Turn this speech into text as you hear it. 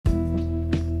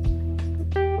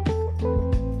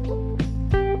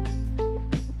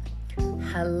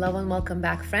Hello and welcome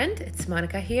back, friend. It's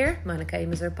Monica here, Monica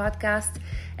Imazer Podcast,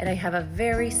 and I have a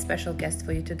very special guest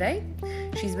for you today.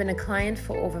 She's been a client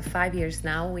for over 5 years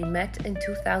now. We met in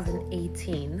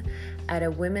 2018 at a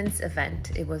women's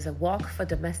event. It was a walk for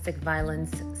domestic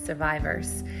violence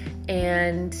survivors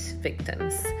and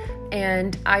victims.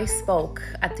 And I spoke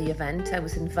at the event. I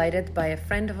was invited by a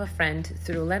friend of a friend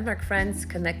through Landmark Friends,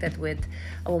 connected with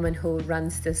a woman who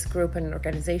runs this group and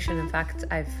organization. In fact,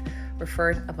 I've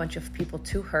referred a bunch of people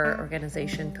to her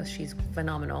organization because she's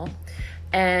phenomenal.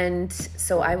 And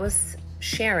so I was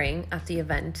sharing at the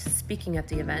event, speaking at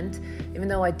the event, even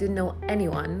though I didn't know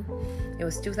anyone. It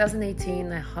was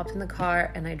 2018. I hopped in the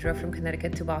car and I drove from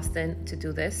Connecticut to Boston to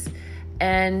do this.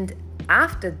 And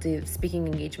after the speaking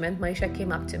engagement, Myisha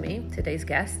came up to me, today's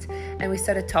guest, and we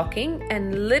started talking.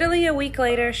 And literally a week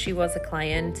later, she was a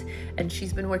client, and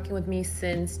she's been working with me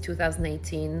since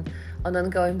 2018 on an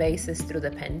ongoing basis through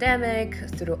the pandemic,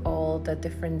 through all the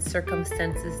different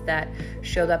circumstances that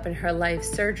showed up in her life,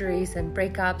 surgeries and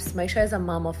breakups. Myisha is a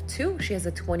mom of two. She has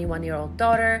a 21-year-old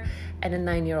daughter and a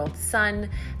 9-year-old son.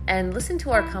 And listen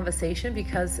to our conversation,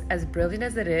 because as brilliant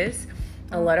as it is,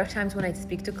 a lot of times when I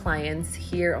speak to clients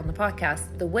here on the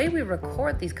podcast, the way we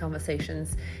record these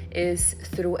conversations is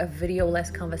through a video-less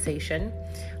conversation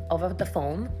over the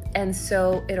phone. And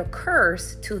so it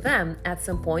occurs to them at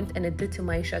some point, and it did to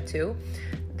Myisha too,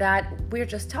 that we're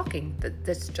just talking, that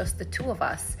that's just the two of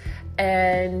us.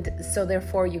 And so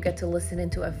therefore you get to listen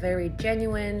into a very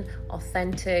genuine,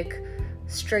 authentic,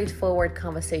 straightforward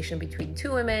conversation between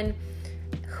two women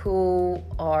who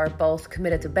are both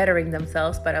committed to bettering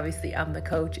themselves, but obviously I'm the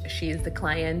coach, she is the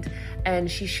client, and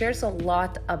she shares a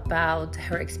lot about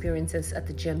her experiences at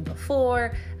the gym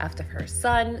before, after her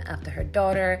son, after her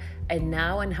daughter, and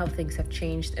now, and how things have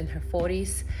changed in her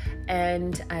 40s.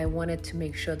 And I wanted to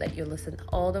make sure that you listen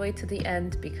all the way to the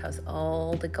end, because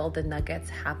all the golden nuggets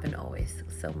happen always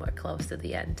somewhere close to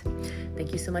the end.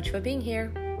 Thank you so much for being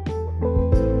here.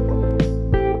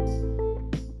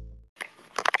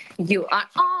 You are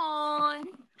on.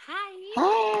 Hi.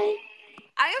 Hi.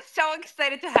 I am so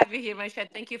excited to have you here, Myisha.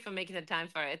 Thank you for making the time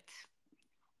for it.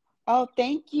 Oh,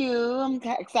 thank you. I'm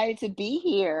excited to be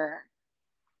here.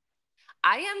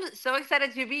 I am so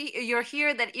excited to be you're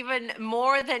here, that even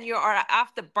more than you are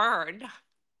after burn.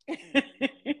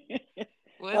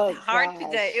 Was Oh hard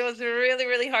today. It gosh. was really,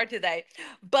 really hard today.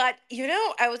 But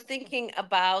I was thinking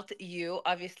about you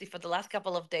obviously for the last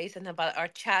couple of days, and about our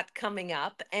chat coming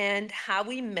up and how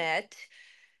we met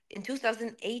in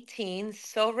 2018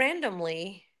 so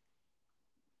randomly.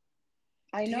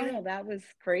 I Do you know that was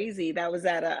crazy. That was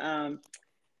at a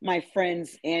my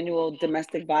friend's annual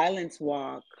domestic violence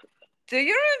walk. Do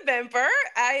you remember?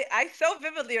 I so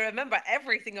vividly remember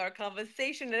everything, our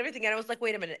conversation and everything. And I was like,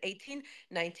 wait a minute, 18,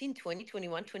 19, 20,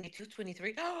 21, 22,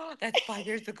 23. Oh, that's 5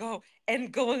 years ago. And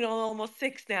going on almost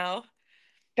six now.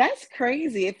 That's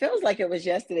crazy. It feels like it was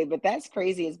yesterday, but that's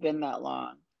crazy. It's been that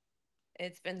long.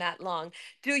 It's been that long.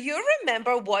 Do you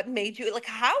remember what made you, like,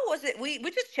 how was it? We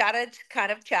just chatted,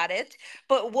 kind of chatted,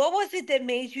 but what was it that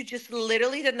made you just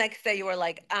literally the next day you were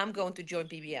like, I'm going to join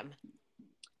BBM?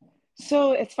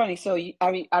 So it's funny. So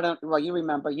I mean, I don't. Well, you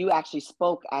remember you actually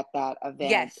spoke at that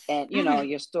event, Yes. and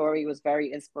your story was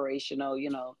very inspirational.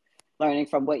 Learning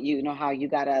from what how you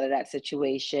got out of that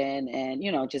situation, and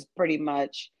just pretty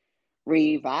much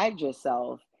revived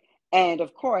yourself. And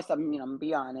of course, I'm gonna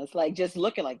be honest, like just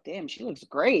looking like, damn, she looks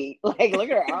great. Like, look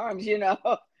at her arms.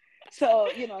 So,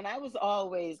 and I was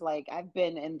always like, I've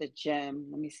been in the gym.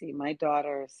 Let me see, my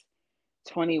daughter's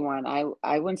 21.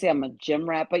 I wouldn't say I'm a gym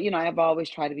rat, but I've always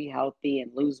tried to be healthy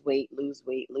and lose weight, lose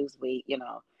weight, lose weight.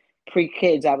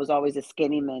 Pre-kids, I was always a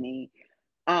skinny mini.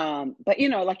 But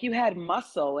like you had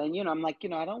muscle, and I'm like,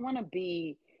 I don't want to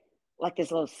be like this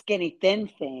little skinny thin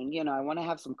thing. I want to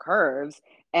have some curves.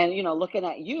 And looking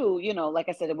at you, like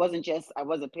I said, it wasn't just I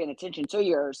wasn't paying attention to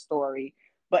your story,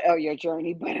 but or your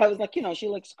journey, but I was like, she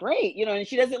looks great, and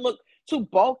she doesn't look too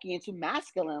bulky and too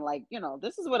masculine. Like,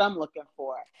 this is what I'm looking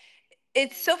for.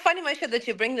 It's so funny, Maisha, that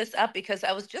you bring this up, because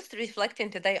I was just reflecting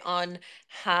today on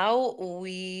how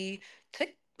we took.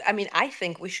 I mean, I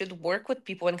think we should work with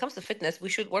people when it comes to fitness. We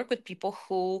should work with people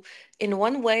who, in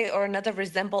one way or another,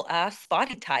 resemble us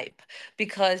body type.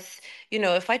 Because,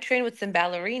 if I train with some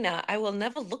ballerina, I will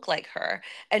never look like her.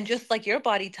 And just like your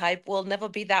body type will never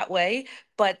be that way.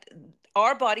 But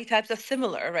our body types are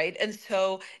similar, right? And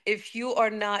so if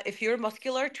you're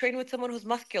muscular, train with someone who's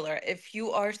muscular. If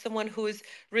you are someone who is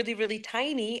really, really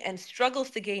tiny and struggles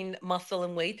to gain muscle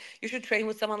and weight, you should train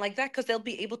with someone like that, because they'll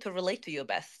be able to relate to you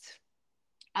best.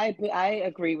 I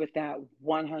agree with that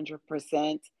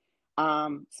 100%.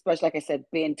 Especially like I said,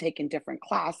 being taking different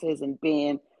classes and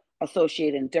being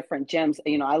associated in different gyms.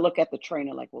 I look at the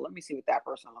trainer like, well, let me see what that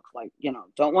person looks like.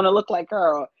 Don't want to look like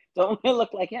her or don't want to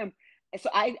look like him. And so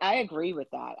I agree with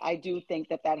that. I do think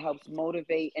that that helps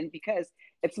motivate, and because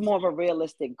it's more of a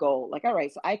realistic goal. Like, all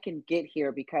right, so I can get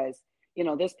here because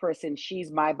this person,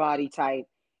 she's my body type,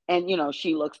 and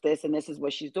she looks this, and this is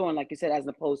what she's doing. Like you said, as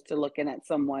opposed to looking at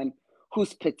someone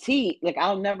who's petite. Like,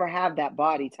 I'll never have that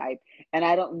body type, and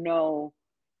I don't know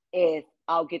if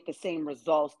I'll get the same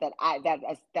results that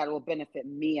will benefit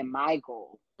me and my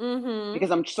goal, Mm-hmm.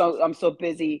 because I'm so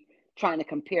busy trying to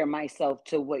compare myself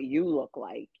to what you look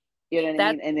like. You know what I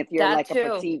That mean? And if you're that like a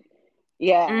too. petite,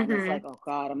 yeah, and it's Mm-hmm. like, oh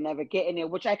God, I'm never getting there,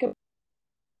 which I could,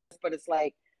 but it's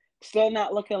like still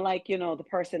not looking like, the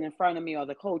person in front of me or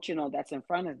the coach, that's in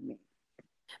front of me.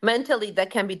 Mentally, that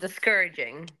can be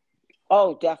discouraging.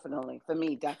 Oh, definitely. For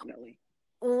me, definitely.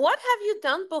 What have you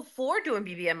done before doing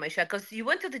BBM, Maisha? Because you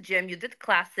went to the gym, you did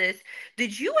classes.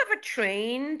 Did you ever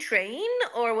train,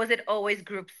 or was it always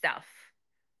group stuff?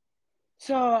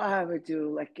 So I would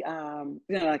do like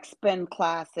like spin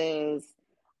classes,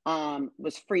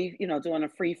 was free, doing a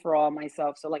free for all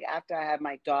myself. So like after I had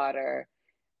my daughter,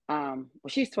 well,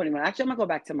 she's 21. Actually, I'm gonna go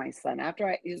back to my son. No,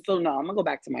 I'm gonna go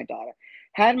back to my daughter.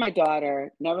 Had my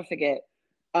daughter, never forget.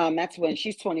 That's when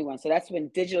she's 21. So that's when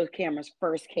digital cameras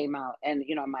first came out. And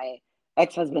my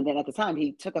ex-husband then at the time,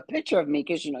 he took a picture of me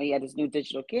because he had his new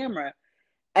digital camera.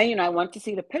 And I went to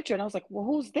see the picture and I was like, well,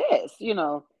 who's this?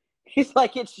 He's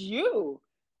like, it's you.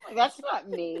 I'm like, that's not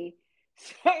me.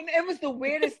 So, and it was the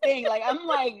weirdest thing. Like, I'm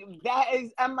like,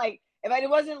 if I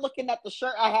wasn't looking at the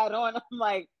shirt I had on, I'm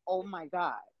like, oh my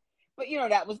God. But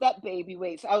that was that baby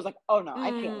weight. So I was like, oh no,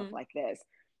 I can't look Mm. like this.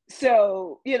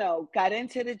 So, got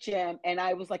into the gym and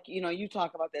I was like, you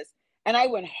talk about this. And I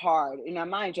went hard.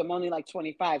 Mind you, I'm only like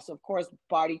 25. So of course,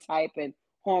 body type and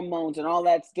hormones and all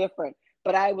that's different,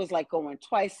 but I was like going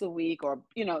twice a week, or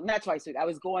not twice a week. I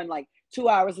was going like 2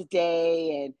 hours a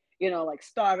day, and like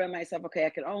starving myself. Okay, I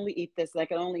can only eat this, I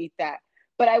can only eat that.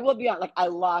 But I will be on, like, I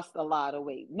lost a lot of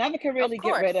weight. Never could Of really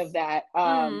get rid of course. that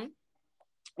Mm.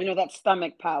 that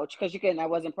stomach pouch, because again, I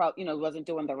wasn't probably, wasn't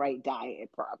doing the right diet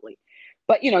probably.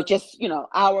 But just,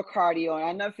 hour cardio, and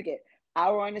I never forget,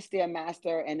 hour on the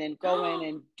stairmaster, and then go in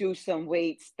and do some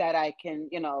weights that I can,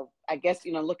 I guess,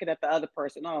 looking at the other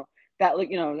person, oh, that look,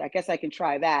 I guess I can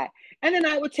try that. And then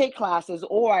I would take classes,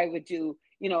 or I would do,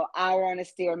 hour on a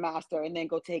stairmaster and then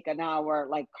go take an hour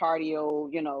like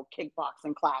cardio,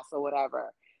 kickboxing class or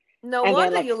whatever. No And then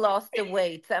wonder like, you lost the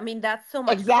weight. I mean, that's so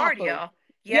much exactly. cardio.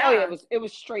 Yeah, oh yeah, Yeah. it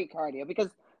was straight cardio because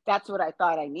that's what I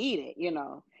thought I needed.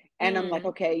 And I'm like, Mm.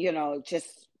 okay,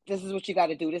 just this is what you got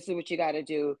to do. This is what you got to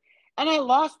do. And I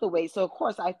lost the weight. So of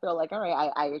course I feel like, all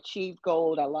right, I achieved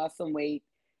gold. I lost some weight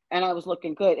and I was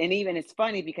looking good. And even it's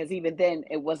funny because even then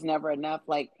it was never enough.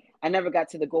 Like, I never got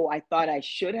to the goal I thought I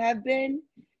should have been.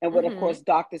 And what of Mm-hmm. course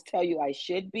doctors tell you I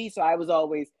should be. So I was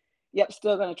always, yep,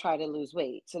 still gonna try to lose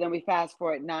weight. So then we fast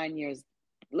forward 9 years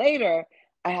later,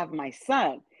 I have my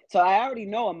son. So I already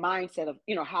know a mindset of,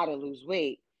 how to lose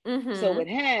weight. So Mm-hmm. with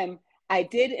him, I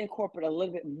did incorporate a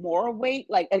little bit more weight.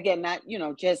 Like, again, not,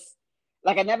 just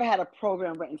like, I never had a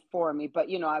program written for me, but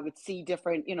I would see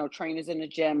different, trainers in the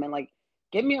gym and like,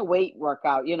 give me a weight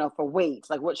workout, for weights.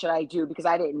 Like, what should I do? Because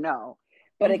I didn't know.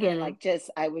 But again, Mm-hmm. like, just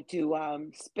I would do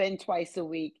spin twice a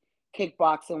week,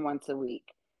 kickboxing once a week.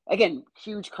 Again,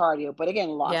 huge cardio, but again,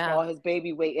 lost Yeah. all his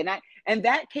baby weight. And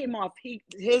that came off,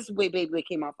 his weight baby weight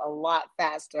came off a lot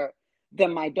faster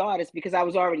than my daughter's, because I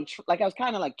was already like, I was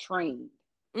kind of like trained.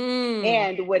 Mm.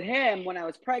 And with him, when I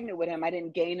was pregnant with him, I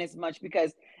didn't gain as much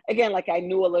because, again, like, I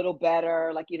knew a little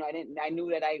better. Like, I knew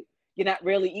that you're not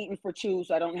really eating for two,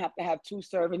 so I don't have to have two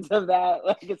servings of that.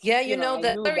 Like, it's, Yeah, I the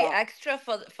knew calorie that. extra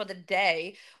for the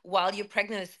day while you're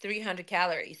pregnant is 300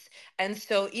 calories. And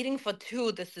so eating for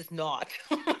two, this is not.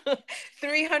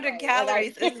 300 Right. Like,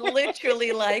 calories is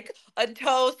literally like a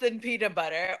toast and peanut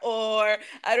butter, or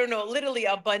I don't know, literally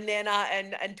a banana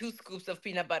and two scoops of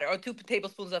peanut butter, or two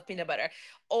tablespoons of peanut butter,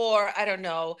 or I don't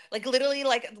know, like literally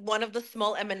like one of the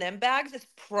small M&M bags is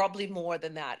probably more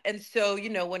than that. And so,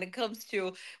 when it comes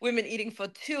to women eating for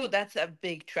two, that's a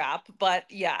big trap. But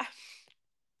yeah.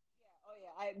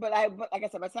 oh yeah, but like I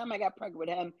said, by the time I got pregnant with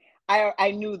him,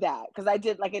 I knew that, because I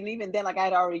did, like, and even then, like, I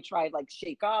had already tried like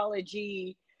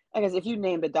Shakeology. Like I said, if you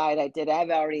name the diet I did, I've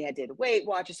already had did Weight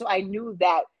Watchers, so I knew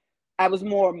that I was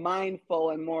more mindful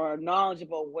and more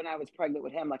knowledgeable when I was pregnant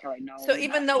with him. Like, all right, no, So you're not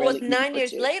even though it really was eating nine for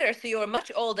years two. later, so you were much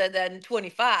older than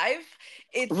 25,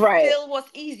 it Right. still was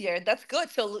easier. That's good.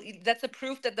 So that's a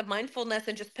proof that the mindfulness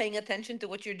and just paying attention to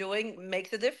what you're doing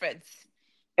makes a difference.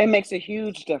 It makes a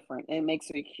huge difference. It makes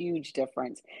a huge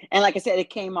difference. And like I said, it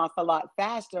came off a lot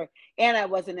faster. And I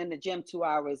wasn't in the gym 2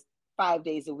 hours, 5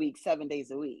 days a week, 7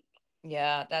 days a week.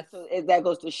 Yeah, And that's so that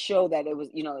goes to show that it was,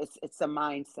 it's a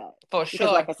mindset. for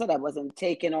Because like sure. I said, I wasn't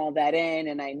taking all that in,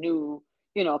 and I knew,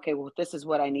 okay, well, this is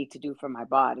what I need to do for my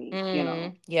body.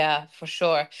 Yeah, for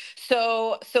sure.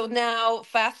 So now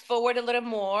fast forward a little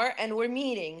more and we're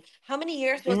meeting. How many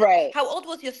years was it? Right. How old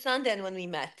was your son then when we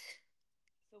met?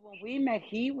 So when we met,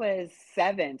 he was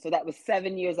 7. So that was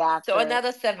 7 years So after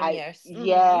another 7 years.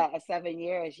 yeah, 7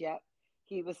 years. Yep.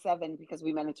 He was 7 because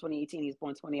we met in 2018. He was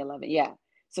born 2011. Yeah.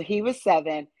 So he was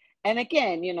 7. And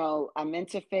again, I'm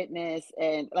into fitness.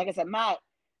 And like I said, I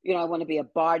want to be a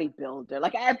bodybuilder.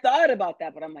 Like I've thought about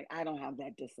that, but I'm like, I don't have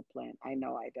that discipline. I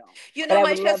know I don't. You But know, I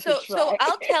would Maisha, love to so try.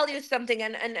 I'll tell you something,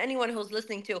 and anyone who's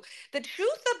listening to, the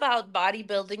truth about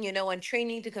bodybuilding, and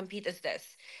training to compete is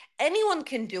this. Anyone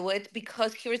can do it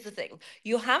because here's the thing.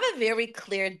 You have a very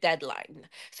clear deadline.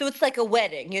 So it's like a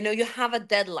wedding, you have a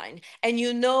deadline and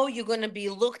you're going to be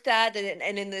looked at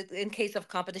and in case of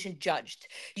competition judged.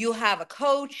 You have a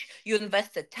coach, you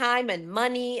invested time and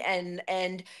money and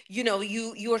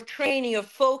you're training, you're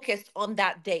focused on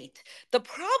that date. The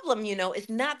problem, is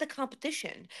not the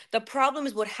competition. The problem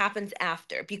is what happens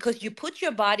after because you put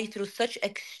your body through such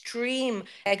extreme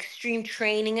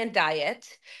training and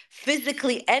diet,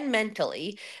 physically and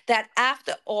mentally, that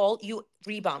after all, you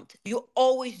rebound. You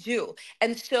always do.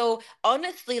 And so,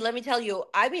 honestly, let me tell you,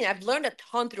 I mean, I've learned a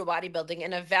ton through bodybuilding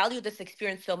and I value this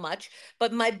experience so much.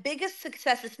 But my biggest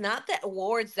success is not the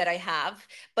awards that I have,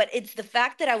 but it's the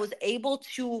fact that I was able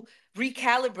to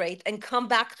recalibrate and come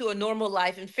back to a normal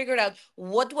life and figure out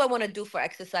what do I want to do for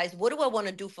exercise, what do I want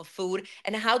to do for food,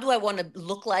 and how do I want to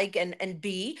look like and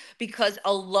be, because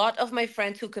a lot of my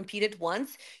friends who competed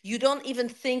once, you don't even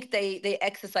think they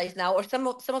exercise now, or some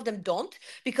of them don't,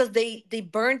 because they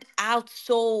burned out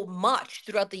so much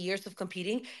throughout the years of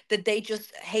competing that they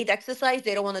just hate exercise,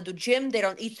 they don't want to do gym, they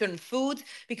don't eat certain foods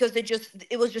because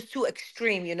it was just too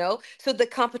extreme. So the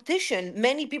competition,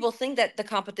 many people think that the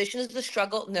competition is the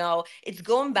struggle. No, it's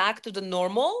going back to the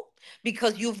normal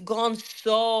because you've gone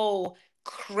so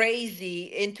crazy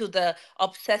into the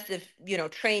obsessive,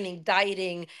 training,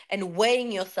 dieting, and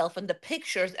weighing yourself and the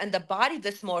pictures and the body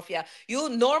dysmorphia. You're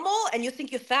normal and you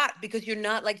think you're fat because you're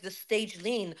not like the stage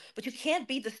lean, but you can't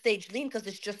be the stage lean because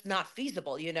it's just not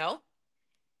feasible.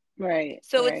 Right,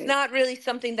 So it's right. not really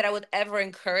something that I would ever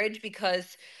encourage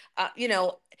because, uh, you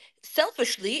know,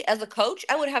 selfishly, as a coach,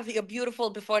 I would have your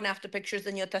beautiful before and after pictures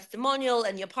and your testimonial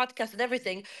and your podcast and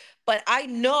everything. But I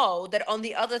know that on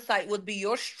the other side would be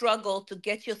your struggle to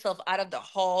get yourself out of the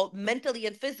hole mentally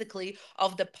and physically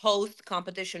of the post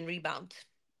competition rebound.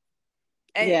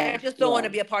 And I Yeah, just don't want yeah. to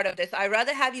be a part of this. I'd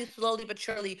rather have you slowly but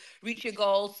surely reach your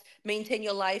goals, maintain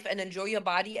your life, and enjoy your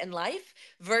body and life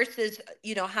versus,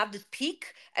 have this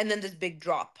peak and then this big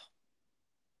drop.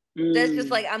 That's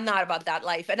just like Mm. I'm not about that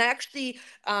life. And I actually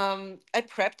I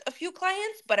prepped a few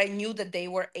clients, but I knew that they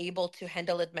were able to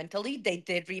handle it mentally. They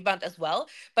did rebound as well.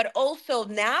 But also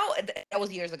now that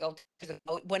was years ago, 2 years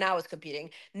ago when I was competing.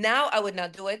 Now I would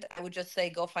not do it. I would just say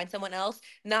go find someone else.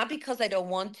 Not because I don't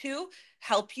want to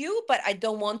help you, but I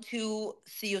don't want to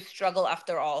see you struggle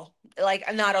after all. Like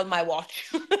not on my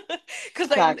watch.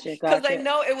 Gotcha, Because I gotcha.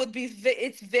 know it would be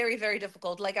it's very, very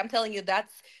difficult. Like I'm telling you,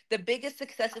 that's the biggest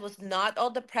success. It was not all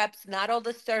the preps, not all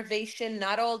the starvation,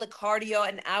 not all the cardio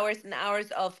and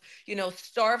hours of,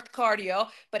 starved cardio,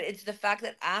 but it's the fact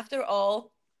that after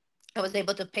all, I was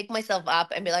able to pick myself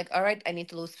up and be like, all right, I need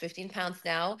to lose 15 pounds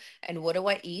now. And what do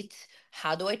I eat?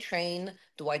 How do I train?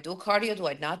 Do I do cardio? Do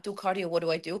I not do cardio? What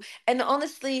do I do? And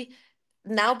honestly,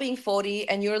 now being 40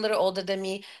 and you're a little older than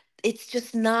me, it's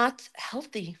just not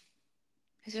healthy.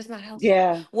 It's just not healthy.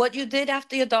 Yeah. What you did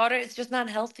after your daughter, it's just not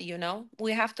healthy.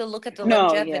 We have to look at the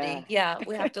No, yeah. longevity. Yeah,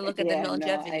 we have to look at the Yeah, no,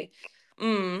 longevity.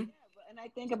 Mm, and I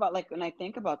think about, like, when I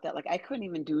think about that, like, I couldn't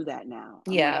even do that now.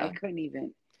 I'm like, I yeah, couldn't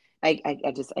even, I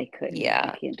couldn't, I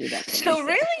yeah. can't do that to So myself.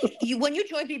 really, when you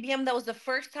joined BBM, that was the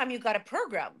first time you got a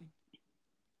program.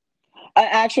 An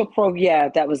actual yeah,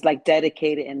 that was like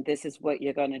dedicated, and this is what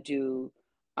you're gonna do.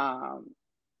 Um,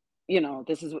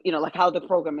 this is, like how the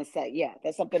program is set. Yeah,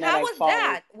 that's something that How I was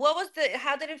followed. that?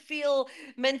 How did it feel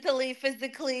mentally,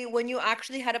 physically when you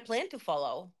actually had a plan to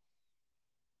follow?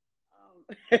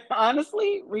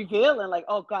 Honestly, revealing, like,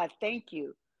 oh God, thank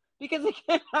you. Because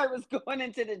again, I was going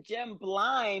into the gym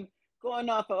blind, going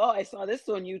off of, oh, I saw this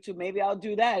on YouTube, maybe I'll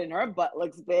do that, and her butt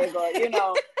looks big, or.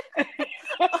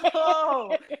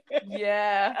 Oh,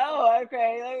 yeah. Oh,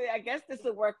 okay. I guess this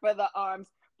would work for the arms.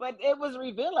 But it was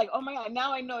revealed, like, oh my God,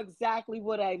 now I know exactly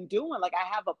what I'm doing. Like,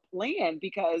 I have a plan,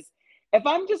 because if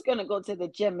I'm just going to go to the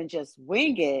gym and just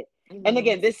wing it, and Mhm.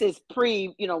 again, this is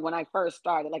pre, when I first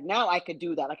started, like now I could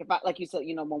do that. Like, if I, like you said,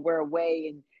 when we're away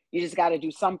and You just got to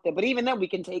do something. But even then, we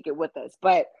can take it with us.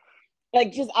 But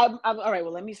like, just I'm all right.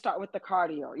 Well, let me start with the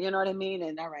cardio. You know what I mean?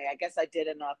 And all right, I guess I did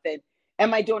enough. And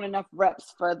am I doing enough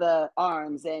reps for the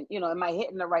arms? And am I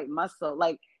hitting the right muscle?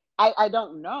 Like, I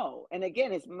don't know. And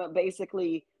again, it's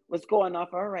basically what's going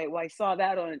off. All right, well, I saw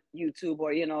that on YouTube,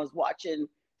 or I was watching,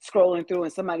 scrolling through,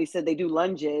 and somebody said they do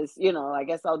lunges. I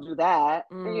guess I'll do that.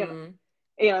 Mm.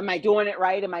 Am I doing it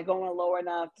right? Am I going low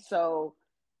enough? So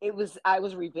I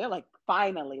was revealed, like,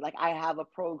 finally, like, I have a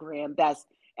program that's,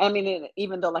 I mean,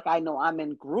 even though, like, I know I'm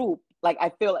in group, like, I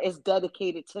feel it's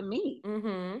dedicated to me.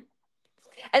 Mm-hmm.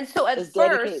 And so at It's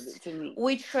dedicated first, to me.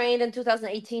 we trained in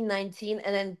 2018, 19,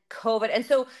 and then COVID. And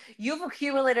so you've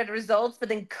accumulated results, but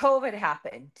then COVID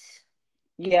happened.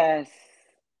 Yes.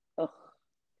 Ugh,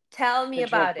 Tell the me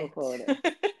about dreadful it.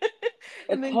 COVID.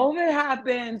 And then, COVID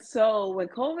happened. So when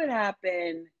COVID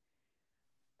happened,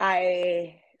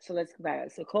 let's go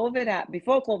back. So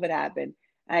before COVID happened,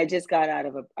 I just got out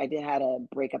of I did had a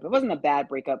breakup. It wasn't a bad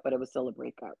breakup, but it was still a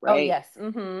breakup, oh, right? yes.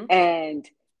 Mm-hmm. And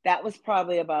that was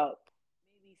probably about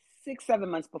maybe 6, 7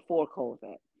 months before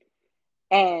COVID.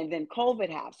 And then COVID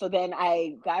happened. So then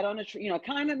I got on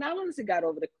kind of not only got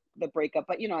over the breakup,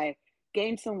 but I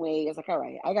gained some weight. I was like, all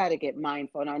right, I got to get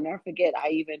mindful. And I'll never forget, I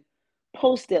even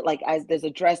posted, like, as there's a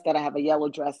dress that I have, a yellow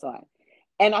dress on.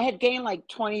 And I had gained like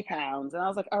 20 pounds. And I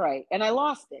was like, all right. And I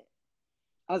lost it.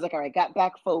 I was like, all right, got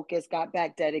back focused, got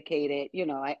back dedicated.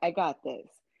 I got this.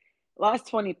 Lost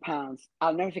 20 pounds.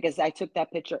 I'll never forget, I took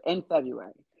that picture in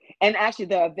February. And actually,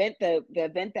 the event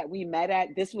that we met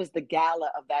at, this was the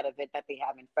gala of that event that they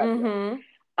have in February.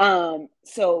 Mm-hmm.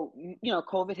 So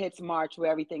COVID hits March,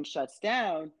 where everything shuts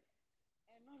down. And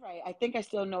all right, I think I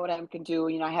still know what I can do.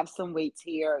 I have some weights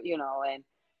here, and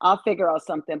I'll figure out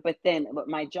something. But then, with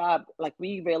my job, like,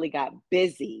 we really got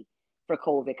busy for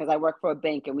COVID, because I work for a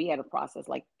bank, and we had to process,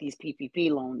 like, these PPP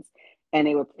loans, and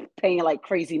they were paying like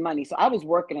crazy money. So I was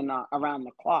working around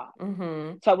the clock.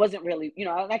 Mm-hmm. So I wasn't really,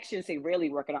 I actually shouldn't say really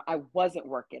working out. I wasn't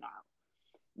working out.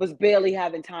 Was barely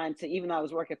having time to, even though I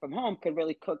was working from home, could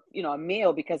really cook, a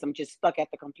meal, because I'm just stuck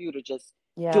at the computer, just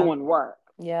Yeah. doing work.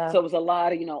 Yeah. So it was a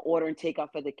lot of, order and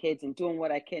takeout for the kids, and doing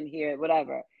what I can here,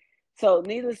 whatever. So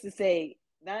needless to say,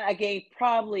 now I gained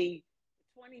probably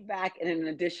 20 back, and an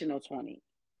additional 20.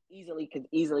 Could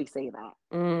easily say that.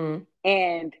 Mm.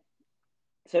 And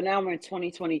so now we're in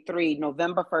 2023,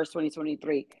 November 1st,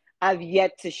 2023. I've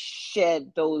yet to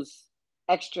shed those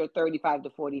extra 35 to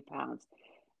 40 pounds.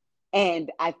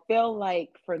 And I feel like,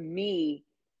 for me,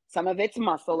 some of it's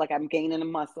muscle, like, I'm gaining a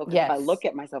muscle, because if I Yes. look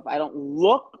at myself, I don't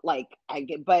look like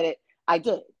but I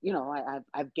did,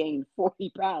 I've gained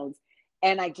 40 pounds,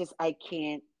 and I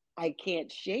can't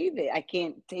shave it. I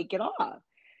can't take it off.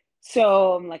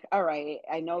 So I'm like, all right,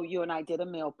 I know you and I did a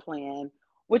meal plan,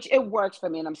 which it works for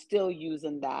me, and I'm still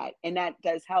using that. And that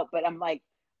does help. But I'm like,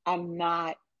 I'm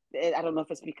not, I don't know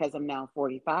if it's because I'm now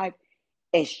 45.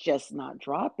 It's just not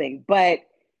dropping.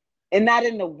 And not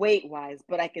in the weight wise,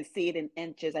 but I can see it in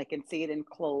inches. I can see it in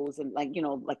clothes, and, like,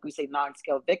 like we say,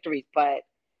 non-scale victories, but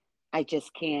I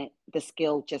just can't, the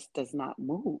skill just does not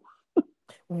move.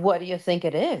 What do you think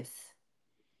it is?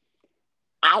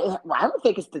 I don't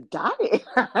think it's the diet.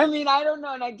 I mean, I don't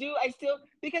know. And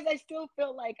because I still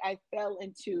feel like I fell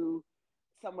into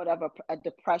somewhat of a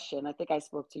depression. I think I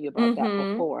spoke to you about that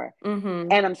Mm-hmm. before.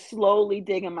 Mm-hmm. And I'm slowly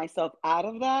digging myself out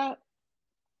of that.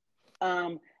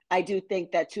 Um, I do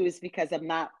think that too is because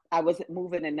I wasn't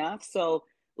moving enough. So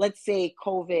let's say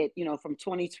COVID, from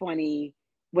 2020,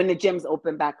 when the gyms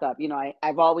opened back up,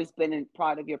 I've always been in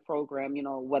part of your program,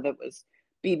 whether it was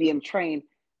BBM train,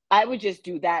 I would just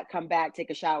do that, come back, take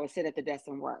a shower, sit at the desk,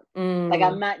 and work. Like,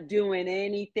 I'm Mm. not doing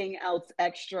anything else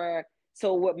extra.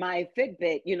 So with my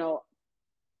Fitbit, if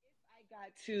I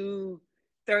got to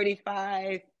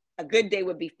 35, a good day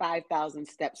would be 5,000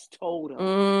 steps total.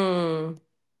 Mm.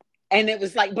 And it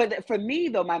was like, but for me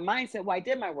though, my mind said, well, I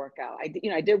did my workout. I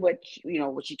did what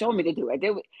she told me to do. I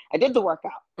did the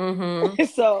workout. Mm-hmm.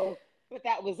 So, but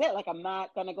that was it. Like, I'm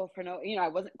not gonna go for I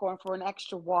wasn't going for an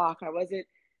extra walk. I wasn't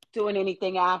doing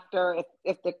anything after.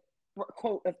 If the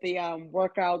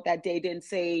workout that day didn't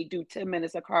say do 10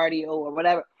 minutes of cardio or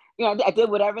whatever, I did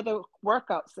whatever the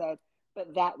workout said.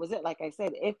 But that was it. Like I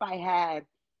said, if I had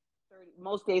 30,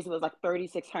 most days it was like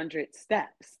 3,600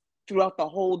 steps throughout the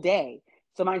whole day.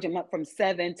 So mind you, I'm up from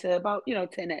 7 to about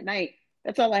 10 at night.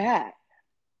 That's all I had.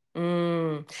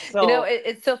 Mm. So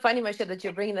It's so funny, Misha, that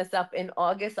you're bringing this up. In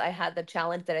August, I had the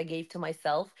challenge that I gave to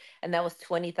myself, and that was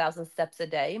 20,000 steps a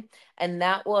day. And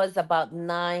that was about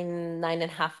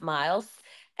 9.5 miles.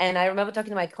 And I remember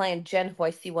talking to my client, Jen, who I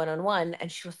see one on one, and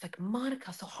she was like,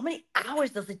 Monica, so how many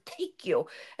hours does it take you?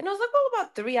 And I was like, well,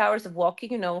 about 3 hours of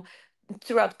walking,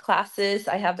 throughout classes,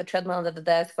 I have the treadmill under the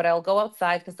desk, but I'll go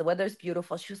outside because the weather is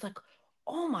beautiful. She was like,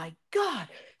 "Oh my God,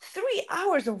 3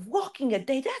 hours of walking a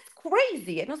day. That's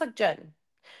crazy." And I was like, "Jen,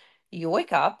 you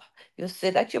wake up, you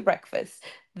sit at your breakfast,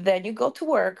 then you go to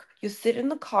work, you sit in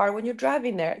the car when you're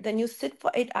driving there, then you sit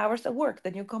for 8 hours at work,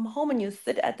 then you come home and you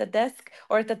sit at the desk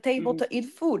or at the table Mhm. to eat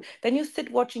food, then you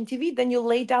sit watching TV, then you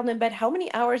lay down in bed. How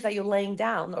many hours are you laying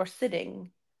down or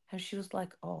sitting?" And she was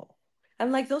like, "Oh."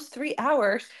 And like those 3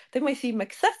 hours, they might seem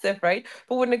excessive, right?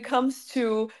 But when it comes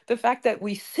to the fact that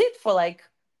we sit for like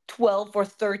 12 or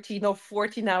 13 or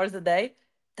 14 hours a day,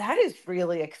 that is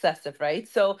really excessive, right?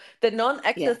 So the Yes.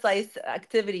 non-exercise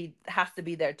activity has to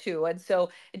be there too. And so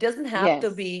it doesn't have to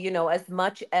Yes. be, as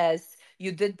much as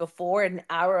you did before, an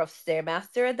hour of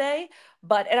Stairmaster a day.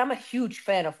 But and I'm a huge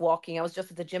fan of walking. I was just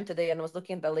at the gym today and I was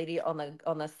looking at the lady on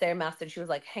the Stairmaster and she was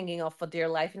like hanging off for dear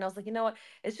life. And I was like, you know what?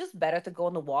 It's just better to go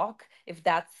on a walk if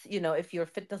that's, if your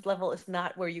fitness level is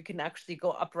not where you can actually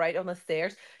go upright on the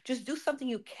stairs. Just do something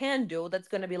you can do that's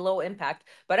going to be low impact.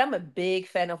 But I'm a big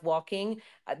fan of walking.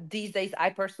 These days I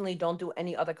personally don't do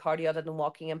any other cardio other than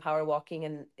walking and power walking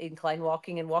and incline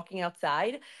walking and walking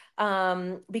outside,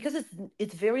 because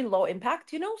it's very low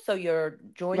impact, so your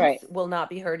Right. joints will not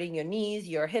be hurting, your knees,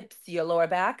 your hips, your lower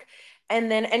back.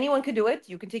 And then anyone can do it.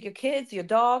 You can take your kids, your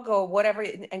dog, or whatever,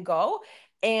 and go.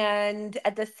 And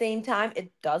at the same time,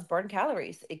 it does burn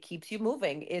calories. It keeps you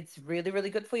moving. It's really, really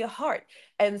good for your heart.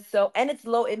 And it's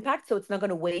low impact, so it's not going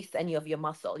to waste any of your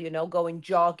muscle. Going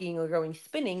jogging or going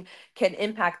spinning can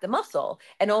impact the muscle.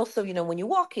 And also, when you're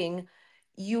walking,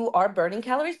 you are burning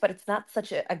calories, but it's not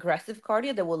such an aggressive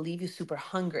cardio that will leave you super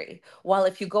hungry. While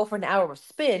if you go for an hour of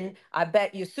spin, I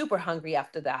bet you're super hungry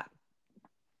after that.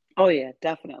 Oh yeah,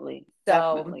 definitely. So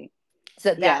Definitely.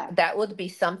 so that Yeah. that would be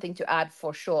something to add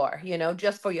for sure,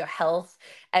 just for your health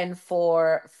and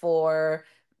for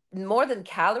more than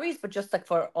calories, but just like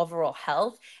for overall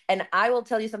health. And I will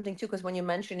tell you something too, because when you're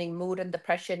mentioning mood and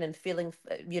depression and feeling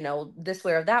this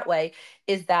way or that way,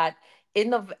 is that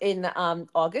in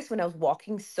August, when I was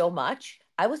walking so much,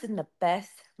 I was in the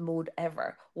best mood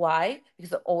ever. Why?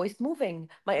 Because I'm always moving.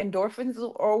 My endorphins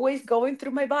are always going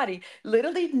through my body.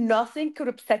 Literally nothing could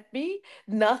upset me,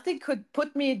 nothing could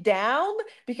put me down,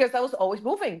 because I was always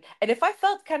moving. And if I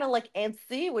felt kind of like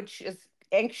antsy, which is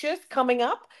anxious coming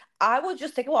up, I would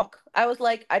just take a walk. I was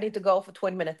like, I need to go for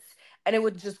 20 minutes. And it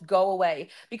would just go away.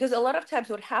 Because a lot of times,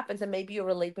 what happens, and maybe you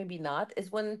relate, maybe not,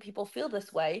 is when people feel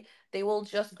this way, they will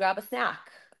just grab a snack.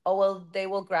 Or well, they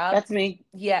will grab, That's me.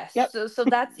 yes. Yep. So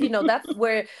that's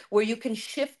where you can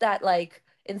shift that, like,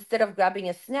 instead of grabbing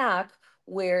a snack,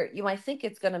 where you might think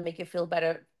it's going to make you feel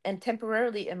better and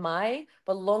temporarily it might,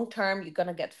 but long term you're going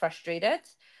to get frustrated.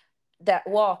 That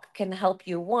walk can help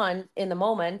you, one, in the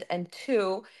moment, and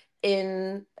two,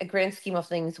 in a grand scheme of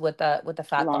things, with the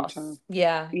fat Long loss. term.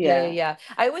 Yeah, yeah, yeah, Yeah. yeah.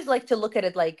 I always like to look at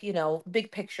it like,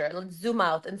 big picture. Let's zoom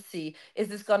out and see, is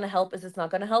this going to help, is this not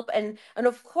going to help? And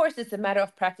of course it's a matter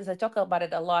of practice. I talk about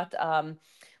it a lot,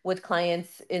 with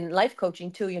clients in life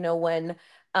coaching too.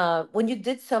 When you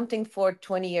did something for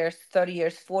 20 years, 30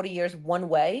 years, 40 years one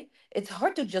way, it's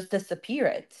hard to just disappear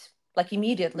it like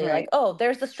immediately, like, Right. oh,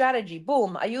 there's the strategy,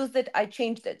 boom, I used it, I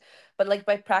changed it. But like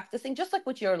by practicing, just like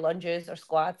with your lunges or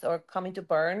squats or coming to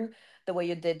burn the way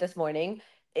you did this morning,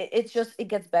 it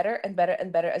gets better and better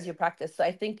and better as you practice. So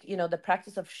I think, the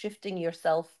practice of shifting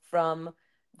yourself from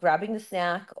grabbing the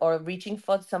snack or reaching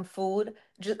for some food,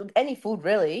 just any food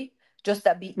really, just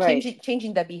that be Right.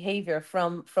 changing that behavior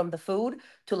from the food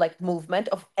to like movement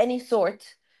of any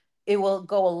sort, it will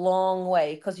go a long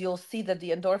way, because you'll see that the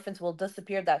endorphins will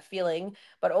disappear, that feeling,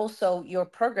 but also your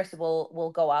progress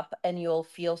will go up and you'll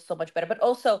feel so much better. But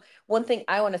also, one thing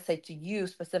I want to say to you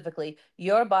specifically,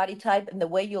 your body type and the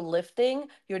way you're lifting,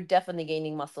 you're definitely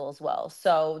gaining muscle as well.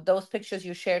 So those pictures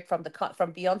you shared from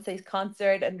from Beyonce's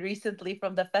concert and recently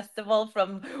from the festival,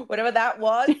 from whatever that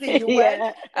was that you went,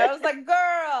 Yeah. I was like,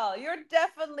 girl, you're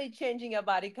definitely changing your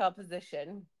body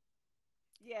composition.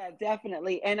 Yeah,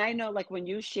 definitely. And I know, like, when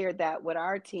you shared that with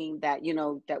our team, that,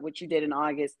 that what you did in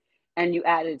August and you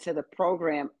added to the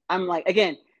program, I'm like,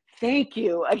 again, thank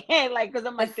you again, like, because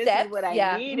I'm The like, this is what steps, I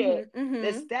yeah. needed, Mm-hmm,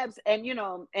 the mm-hmm. steps. And,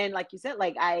 and like you said,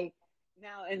 like, I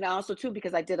now, and also too,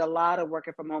 because I did a lot of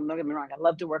working from home. Don't get me wrong, I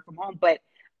love to work from home, but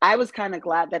I was kind of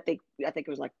glad that I think it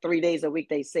was like 3 days a week,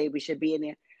 they say we should be in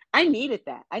there. I needed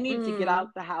that. I needed to get out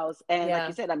Mm, the house. And like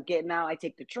you yeah. said, I'm getting out. I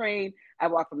take the train. I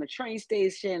walk from the train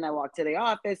station, I walk to the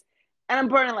office, and I'm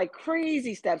burning like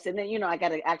crazy steps. And then, I got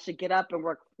to actually get up and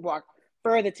walk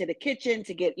further to the kitchen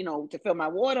to get, to fill my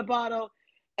water bottle.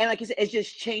 And like you said, it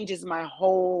just changes my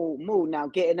whole mood. Now,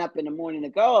 getting up in the morning to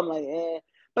go, I'm like, eh.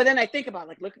 But then I think about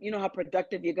like, look, how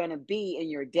productive you're gonna be in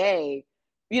your day,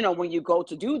 when you go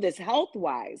to do this health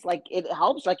wise. Like it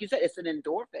helps, like you said, it's an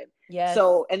endorphin. Yes.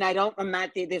 So, and I'm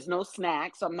not there, there's no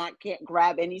snacks, so I'm not can't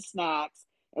grab any snacks.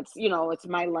 It's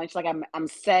my lunch. Like I'm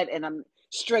set and I'm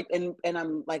strict and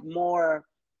I'm like more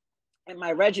in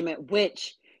my regiment,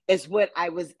 which is what I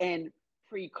was in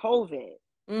pre-COVID.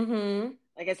 Mm-hmm.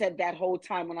 Like I said, that whole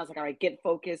time when I was like, all right, get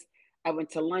focused. I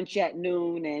went to lunch at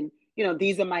noon and,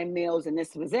 these are my meals and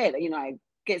this was it. I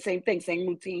get same thing, same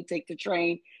routine, take the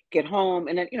train, get home,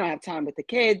 and then, I have time with the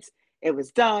kids. It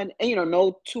was done. And,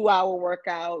 no 2-hour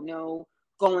workout, no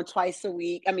going twice a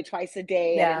week. I mean, twice a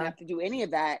day. I didn't Yeah. have to do any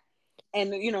of that.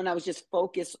 And, and I was just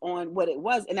focused on what it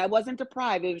was. And I wasn't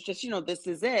deprived. It was just, this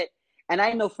is it. And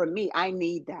I know for me, I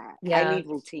need that. I Yeah. need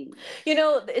routine.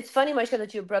 It's funny, Maisha,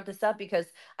 that you brought this up because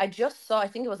I just saw, I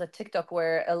think it was a TikTok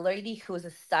where a lady who is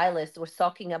a stylist was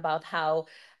talking about how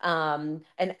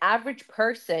an average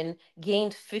person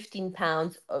gained 15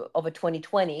 pounds over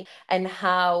 2020 and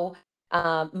how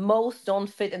most don't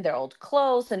fit in their old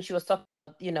clothes. And she was talking about,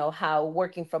 how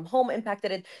working from home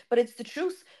impacted it. But it's the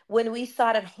truth. When we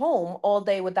sat at home all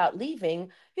day without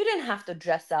leaving, you didn't have to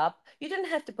dress up. You didn't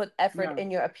have to put effort No. in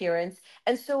your appearance.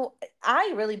 And so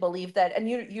I really believe that, and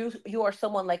you are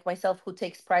someone like myself who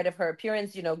takes pride of her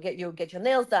appearance. Get your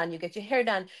nails done, you get your hair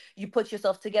done, you put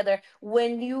yourself together.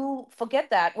 When you forget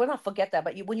that, well, not forget that,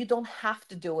 but when you don't have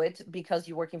to do it because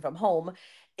you're working from home,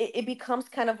 it becomes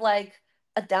kind of like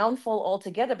a downfall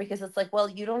altogether because it's like, well,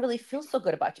 you don't really feel so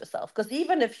good about yourself because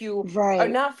even if you are Right.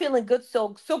 not feeling good, so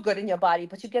good in your body,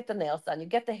 but you get the nails done, you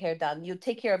get the hair done, you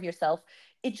take care of yourself,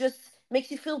 it just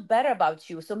makes you feel better about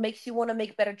you. So it makes you want to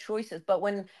make better choices. But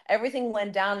when everything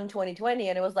went down in 2020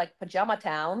 and it was like pajama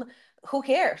town, who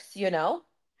cares?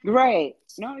 Right.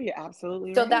 No, you're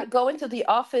absolutely So right. that going to the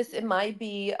office, it might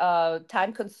be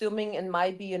time consuming and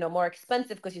might be, more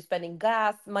expensive because you're spending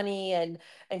gas money and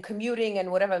commuting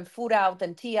and whatever and food out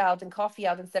and tea out and coffee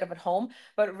out instead of at home.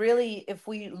 But really, if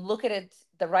we look at it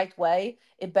the right way,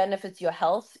 it benefits your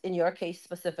health in your case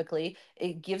specifically.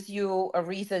 It gives you a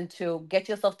reason to get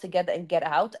yourself together and get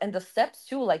out. And the steps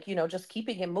too, like, just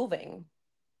keeping it moving.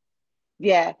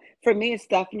 Yeah, for me, it's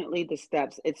definitely the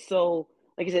steps. It's so,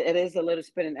 like I said, it is a little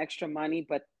spending extra money,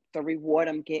 but the reward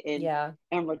I'm getting Yeah.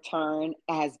 in return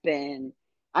has been,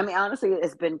 I mean, honestly,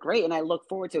 it's been great. And I look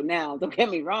forward to it now. Don't get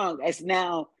me wrong. It's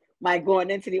now my going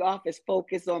into the office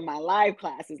focus on my live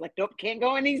classes. Like, don't, can't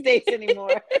go in these days anymore.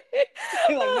 Like,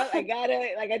 no, I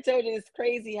gotta, like I told you, it's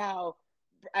crazy how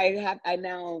I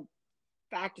now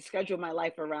have to schedule my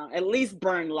life around at least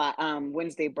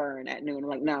Wednesday burn at noon. I'm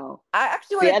like, no, I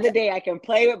actually the wanted other to day I can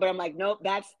play with, but I'm like, nope,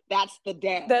 that's the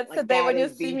day. That's the Like day that when you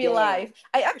is see the me day. live.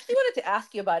 I actually wanted to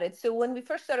ask you about it. So when we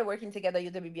first started working together, you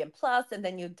did BBM Plus, and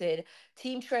then you did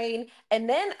Team Train, and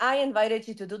then I invited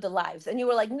you to do the lives, and you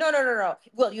were like, no, no, no, no.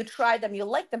 Well, you tried them, you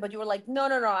liked them, but you were like, no,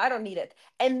 no, no, I don't need it.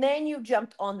 And then you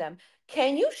jumped on them.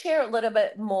 Can you share a little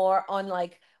bit more on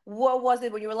like what was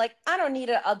it when you were like, I don't need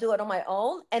it, I'll do it on my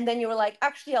own, and then you were like,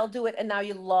 actually, I'll do it, and now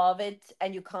you love it,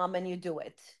 and you come and you do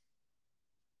it.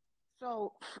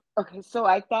 So okay, so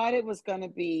I thought it was gonna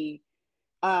be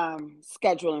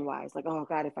scheduling wise, like, oh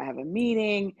God, if I have a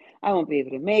meeting, I won't be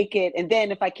able to make it. And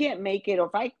then if I can't make it or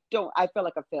if I don't, I feel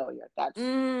like a failure. That's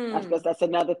because Mm. that's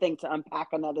another thing to unpack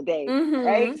another day,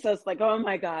 right? Mm-hmm. So it's like, oh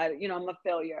my God, I'm a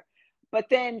failure. But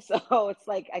then so it's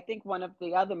like I think one of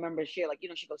the other members share, like,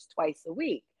 she goes twice a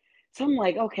week. So I'm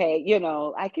like, okay,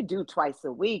 I could do twice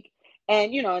a week.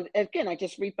 And and again, I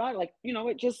just rethought, like,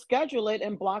 just schedule it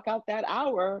and block out that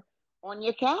hour on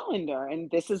your calendar. And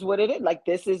this is what it is. Like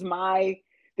this is my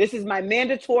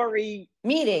mandatory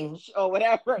Meeting. or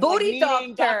whatever, like Booty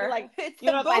meeting, doctor, doctor. like, It's a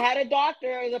if I boot. had a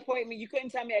doctor's appointment, you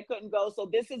couldn't tell me I couldn't go. So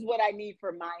this is what I need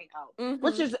for my health,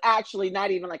 which Mm-hmm. is actually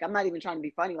not even like, I'm not even trying to be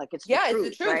funny. Like it's the Yeah, it's the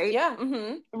truth, truth. right? Yeah.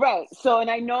 Mm-hmm. Right. So,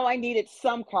 and I know I needed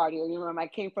some cardio. I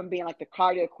came from being like the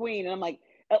cardio queen, and I'm like,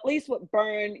 at least with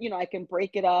burn, I can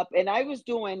break it up. And I was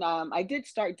doing, I did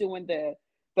start doing the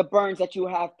burns that you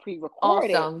have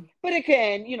pre-recorded. Awesome. But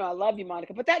again, I love you,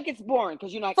 Monica, but that gets boring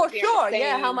because I For keep hearing the sure.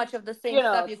 Yeah. How same, much of the same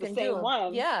stuff you it's the can same do.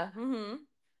 one. Yeah. Mm-hmm.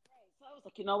 So I was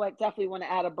like, you know what? Definitely want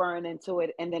to add a burn into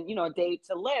it, and then a day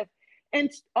to lift. And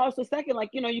also, second, like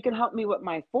you can help me with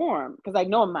my form because I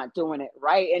know I'm not doing it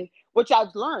right, and which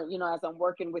I've learned, as I'm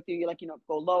working with you. You're like,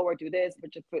 go lower, do this,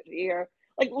 put your foot here,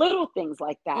 like little things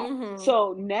like that. Mm-hmm.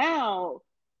 So now,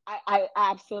 I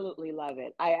absolutely love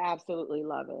it. I absolutely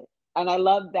love it, and I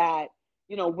love that.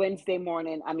 Wednesday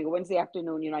morning, I mean Wednesday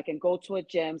afternoon, I can go to a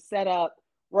gym, set up,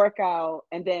 work out,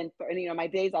 and then my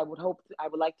days I would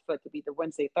like for it to be the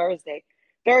Wednesday, Thursday.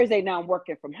 Now I'm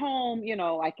working from home,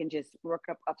 I can just work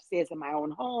upstairs in my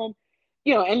own home.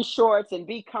 in shorts and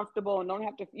be comfortable and don't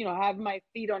have to, have my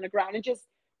feet on the ground and just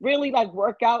really like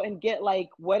work out and get like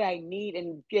what I need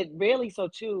and get really so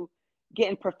too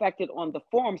getting perfected on the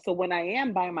form. So when I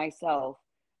am by myself,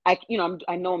 I know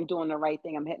I'm doing the right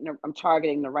thing. I'm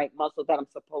targeting the right muscle that I'm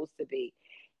supposed to be.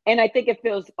 And I think it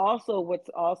feels also what's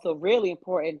also really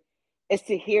important is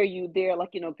to hear you there,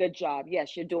 like, good job.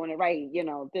 Yes, you're doing it right.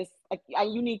 This, like,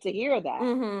 you need to hear that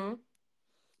Mm-hmm.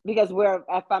 because where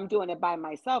if I'm doing it by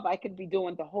myself, I could be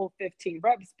doing the whole 15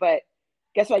 reps, but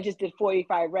guess what? I just did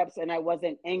 45 reps and I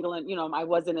wasn't angling, I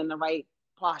wasn't in the right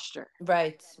posture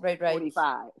Right, for that whole right, right.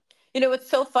 45. It's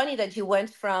so funny that you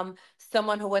went from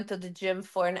someone who went to the gym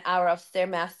for an hour of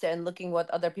Stairmaster and looking what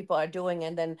other people are doing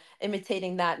and then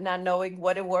imitating that, not knowing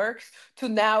what it works, to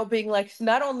now being like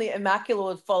not only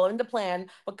immaculate with following the plan,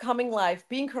 but coming live,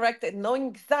 being corrected, knowing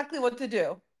exactly what to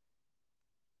do.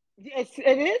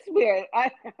 It is weird.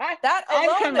 That I've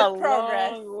alone come is a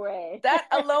progress. long way. That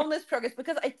alone is progress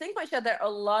because I think, Maisha, there are a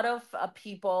lot of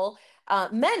people,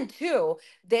 men too.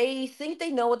 They think they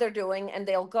know what they're doing and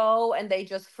they'll go and they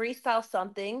just freestyle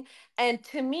something. And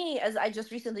to me, as I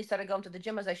just recently started going to the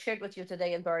gym, as I shared with you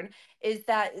today in Bern, is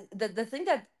that the thing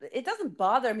that it doesn't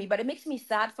bother me, but it makes me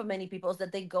sad for many people is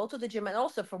that they go to the gym, and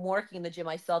also from working in the gym,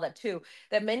 I saw that too,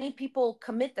 that many people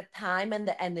commit the time and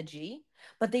the energy,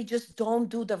 but they just don't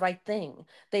do the right thing.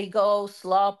 They go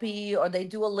sloppy, or they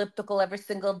do elliptical every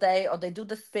single day, or they do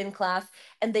the spin class,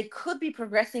 and they could be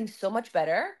progressing so much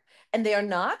better, and they are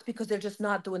not because they're just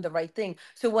not doing the right thing.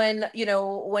 So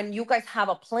when you guys have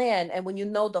a plan and when you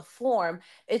know the form,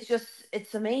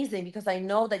 it's amazing because I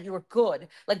know that you're good.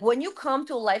 Like when you come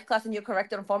to a life class and you're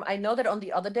corrected on form, I know that on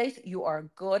the other days you are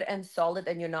good and solid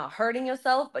and you're not hurting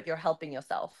yourself, but you're helping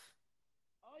yourself.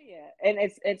 Oh yeah, and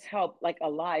it's helped like a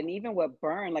lot, and even with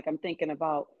burn, like I'm thinking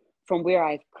about from where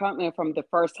I've come in from the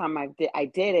first time I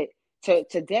did it to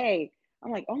today.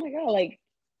 I'm like, oh my god, like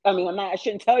I mean, I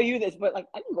shouldn't tell you this, but like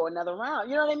I can go another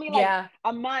round. You know what I mean? Like Yeah.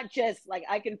 I'm not just like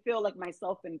I can feel like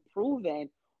myself improving,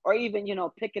 or even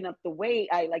picking up the weight.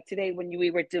 I like today when we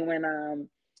were doing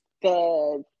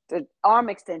the arm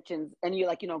extensions, and you're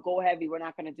like go heavy. We're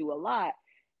not going to do a lot.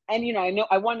 And I know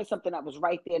I wanted something that was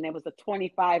right there, and there was a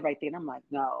 25 right there. And I'm like,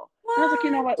 no. And I was like,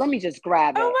 you know What? what? Let me just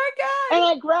grab Oh it. my And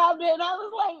God. I grabbed it, and I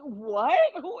was like,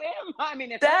 what? Who am I? I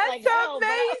mean, it felt like That's hell, but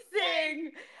I was like,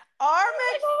 amazing. Arm I was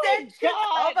like, oh my extensions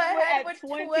God, we're overhead at with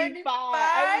 25.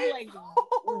 I was 25. like,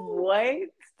 what?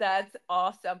 That's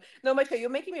awesome. No, Michael, you're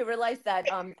making me realize that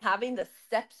having the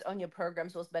steps on your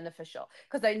programs was beneficial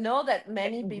because I know that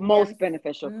Most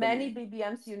beneficial for many me.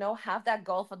 BBMs, have that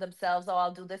goal for themselves. Oh,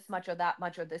 I'll do this much or that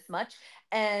much or this much.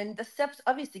 And the steps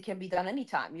obviously can be done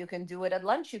anytime. You can do it at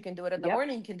lunch, you can do it in the Yep.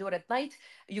 morning, you can do it at night,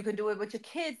 you can do it with your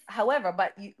kids. However,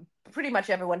 pretty much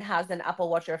everyone has an Apple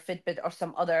Watch or a Fitbit or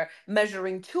some other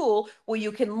measuring tool where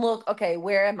you can look, okay,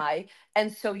 where am I?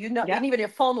 And so and Yep. even your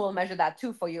phone will measure that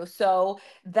too for you. So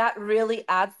that really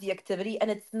adds the activity, and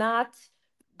it's not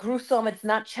gruesome, it's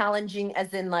not challenging,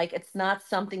 as in like it's not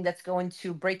something that's going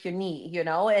to break your knee,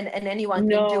 and anyone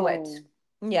can do it.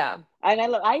 No. Yeah. And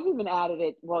I've even added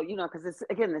it, well, because it's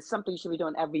again, it's something you should be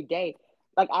doing every day.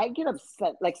 Like I get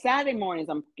upset, like Saturday mornings,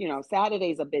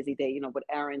 Saturday's a busy day, with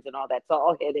errands and all that. So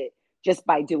I'll hit it just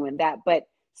by doing that. But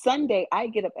Sunday, I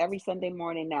get up every Sunday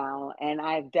morning now and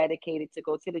I've dedicated to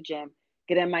go to the gym,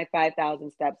 get in my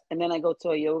 5,000 steps, and then I go to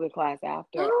a yoga class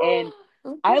after. And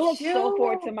Look I at look so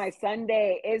forward to you. my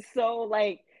Sunday. It's so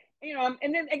like,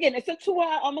 and then again, it's a 2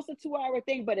 hour, almost a 2 hour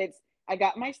thing, but I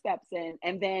got my steps in,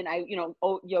 and then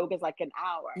yoga's like an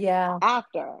hour Yeah.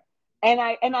 after, and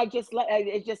I just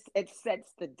it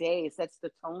sets the day, it sets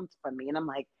the tones for me, and I'm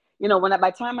like, by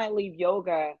the time I leave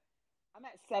yoga, I'm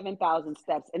at 7,000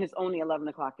 steps, and it's only 11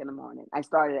 o'clock in the morning. I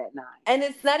started at 9. And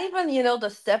it's not even, the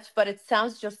steps, but it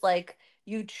sounds just like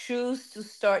you choose to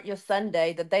start your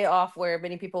Sunday, the day off where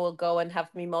many people will go and have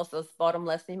mimosas,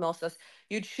 bottomless mimosas.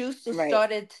 You choose to Right?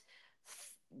 start it,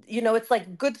 it's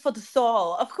like good for the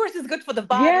soul. Of course, it's good for the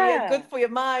body and good Yeah. for your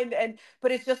mind,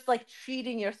 but it's just like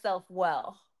treating yourself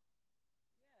well.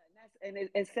 And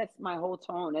it sets my whole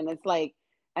tone, and it's like,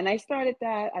 and I started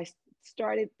that.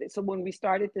 Started so when we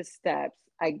started the steps,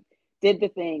 I did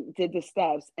the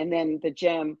steps, and then the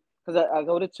gym, because I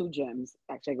go to two gyms.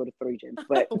 Actually, I go to three gyms,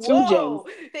 but two gyms. Whoa,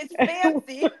 it's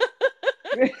fancy.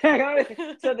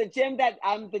 So the gym that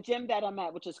I'm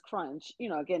at, which is Crunch,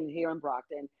 again here in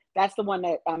Brockton. That's the one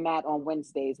that I'm at on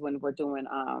Wednesdays when we're doing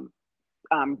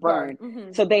Burn. burn.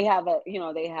 Hmm. So they have a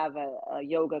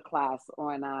yoga class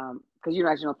on because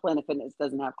as you know, Planet Fitness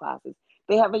doesn't have classes.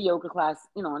 They have a yoga class,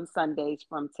 on Sundays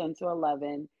from 10 to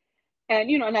 11. And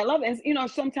and I love it.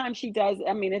 And sometimes she does,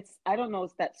 I mean, I don't know,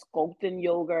 it's that sculpting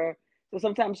yoga. So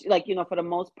sometimes, like, for the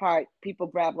most part, people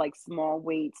grab like small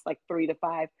weights, like 3 to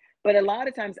 5. But a lot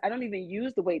of times I don't even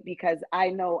use the weight because I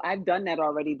know I've done that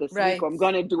already this week, or Right. I'm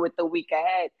gonna do it the week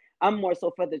ahead. I'm more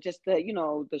so for the just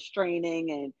the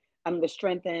straining, and the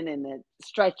strengthening and the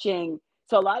stretching.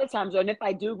 So a lot of times, and if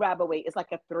I do grab a weight, it's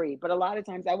like a 3. But a lot of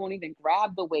times I won't even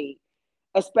grab the weight,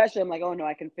 especially I'm like, oh no,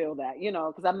 I can feel that,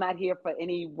 because I'm not here for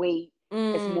any weight.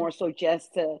 It's Mm, more so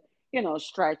just to,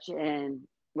 stretch and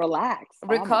relax almost.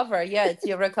 recover. Yeah, it's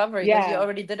your recovery because you Yeah,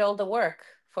 already did all the work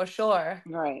for sure.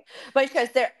 right. But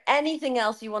is there anything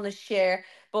else you want to share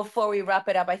before we wrap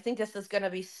it up? I think this is going to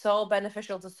be so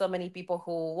beneficial to so many people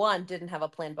who, one, didn't have a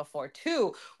plan before,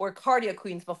 two, were cardio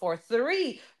queens before,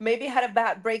 three, maybe had a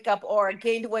bad breakup or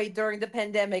gained weight during the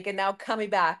pandemic and now coming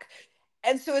back.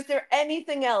 And so, is there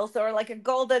anything else, or like a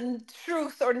golden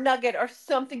truth or nugget or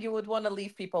something you would want to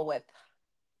leave people with?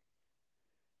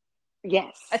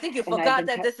 I Yes. think you And I've forgot been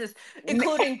that this is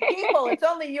including people. It's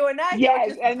only you and I here, which yes,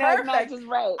 is and that's not perfect. just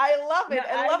right. I love No, it.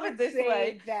 I I love it would this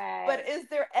way. say that But is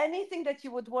there anything that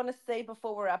you would want to say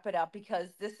before we wrap it up? Because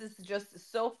this is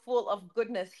just so full of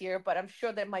goodness here, but I'm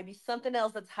sure there might be something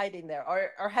else that's hiding there.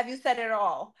 Or have you said it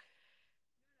all?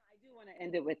 I do want to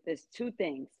end it with this two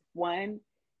things. One,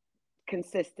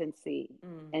 consistency.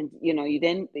 Mm. And you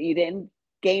didn't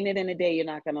gain it in a day, you're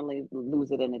not going to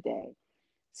lose it in a day.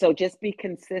 So just be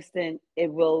consistent. You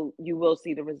will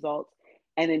see the results.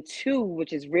 And then two,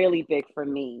 which is really big for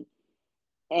me,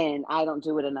 and I don't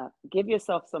do it enough. Give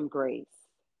yourself some grace.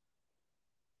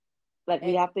 Like,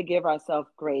 we Eh, have to give ourselves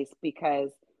grace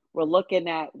because we're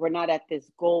not at this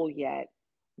goal yet,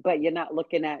 but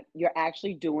you're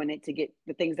actually doing it to get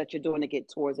the things that you're doing to get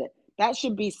towards it. That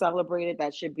should be celebrated.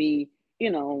 That should be,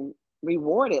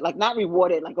 rewarded. Like, not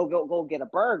rewarded, like go get a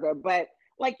burger, but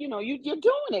like, you're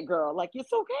doing it, girl. Like,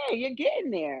 it's okay. You're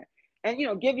getting there. And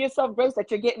give yourself grace that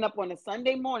you're getting up on a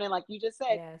Sunday morning, like you just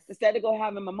said, yes. instead of go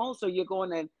having a mimosa, you're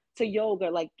going to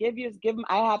yoga. Like, give them.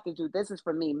 I have to do this is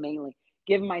for me mainly.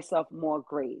 Give myself more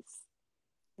grace.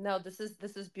 No, this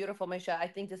is beautiful, Misha. I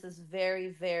think this is very,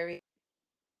 very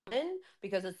common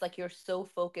because it's like you're so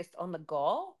focused on the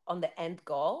goal, on the end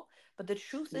goal. But the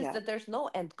truth is Yeah, that there's no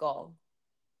end goal.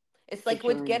 It's the like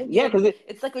with journey. getting Yeah, your because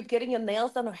it's like with getting your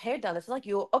nails done or hair done. It's like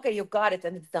you okay, you got it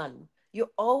and it's done. You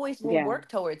always will yeah, work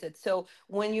towards it. So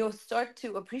when you start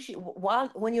to appreciate while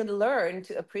when you learn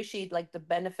to appreciate like the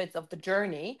benefits of the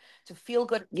journey, to feel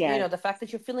good, yes, the fact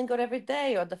that you're feeling good every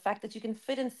day, or the fact that you can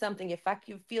fit in something, the fact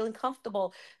you're feeling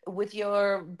comfortable with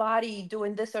your body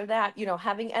doing this or that,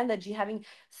 having energy, having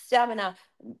stamina.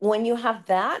 When you have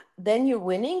that, then you're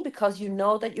winning because you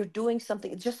know that you're doing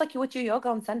something. It's just like with your yoga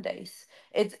on Sundays.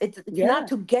 It's not yeah,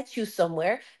 to get you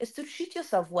somewhere, it's to treat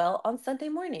yourself well on Sunday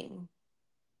morning.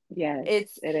 yes,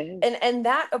 It's it is. and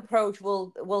that approach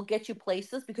will get you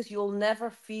places because you'll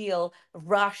never feel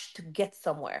rushed to get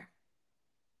somewhere,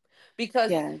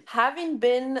 because Yes, having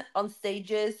been on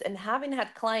stages and having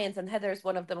had clients, and Heather's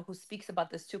one of them who speaks about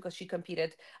this too because she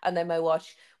competed under my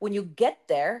watch, when you get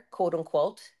there, quote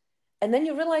unquote, and then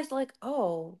you realize like,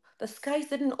 oh, the skies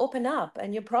didn't open up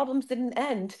and your problems didn't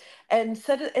end, and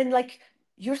like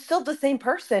you're still the same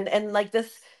person, and like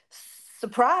this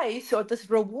surprise or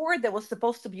this reward that was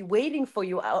supposed to be waiting for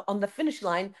you out on the finish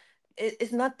line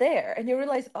is not there, and you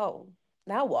realize, oh,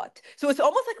 now what? So it's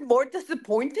almost like more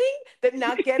disappointing than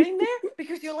not getting there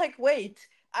because you're like, wait,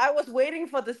 I was waiting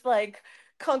for this like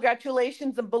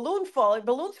congratulations and balloons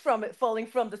from it falling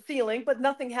from the ceiling, but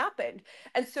nothing happened.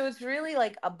 And so it's really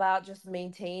like about just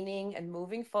maintaining and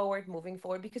moving forward,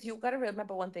 because you got to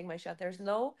remember one thing, Maisha, there's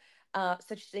no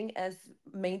such thing as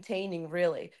maintaining,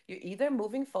 really. You're either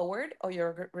moving forward or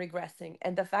you're regressing.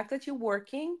 And the fact that you're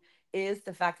working is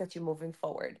the fact that you're moving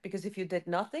forward. Because if you did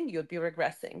nothing, you'd be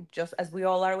regressing, just as we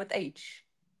all are with age.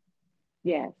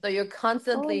 yes. So you're Oh,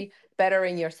 constantly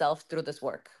bettering yourself through this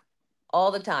work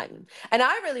all the time. And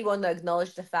I really want to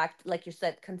acknowledge the fact, like you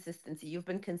said, consistency. You've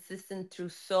been consistent through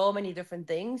so many different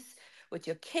things with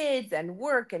your kids and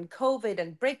work and COVID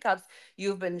and breakups.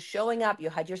 You've been showing up. You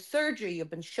had your surgery. You've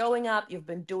been showing up. You've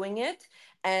been doing it.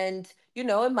 And,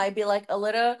 it might be like a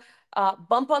little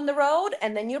bump on the road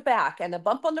and then you're back, and a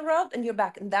bump on the road and you're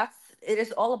back. And it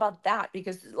is all about that,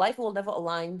 because life will never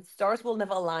align, stars will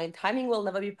never align, timing will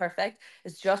never be perfect.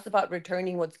 It's just about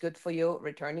returning what's good for you.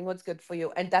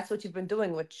 And that's what you've been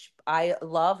doing, which I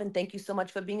love. And thank you so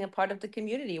much for being a part of the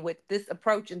community with this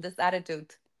approach and this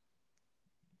attitude.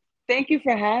 thank you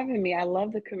for having me. I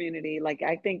love the community. Like,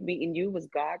 I think meeting you was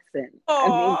godsend. I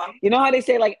mean, Aw. you know how they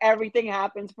say like everything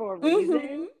happens for a Mm-hmm.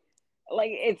 reason?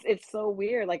 Like, it's so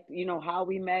weird. Like, how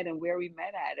we met and where we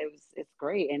met at. It's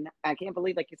great. And I can't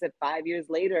believe, like you said, 5 years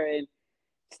later, and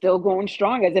still going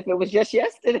strong as if it was just It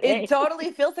yesterday.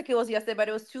 totally feels like it was yesterday, but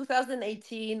it was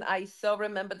 2018. I so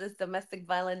remember this domestic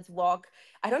violence walk.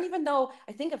 I don't even know.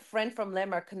 I think a friend from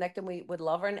Limerick connected me with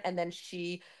Lovern, and then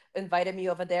she invited me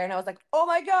over there. And I was like, oh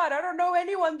my God, I don't know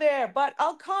anyone there, but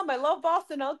I'll come. I love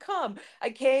Boston. I'll come. I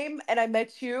came and I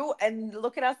met you, and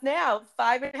look at us now,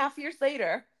 5.5 years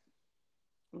later.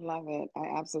 Love it.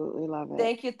 I absolutely love it.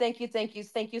 Thank you, thank you, thank you.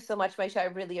 Thank you so much, Maisha. I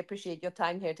really appreciate your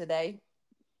time here today.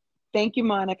 Thank you,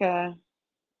 Monica.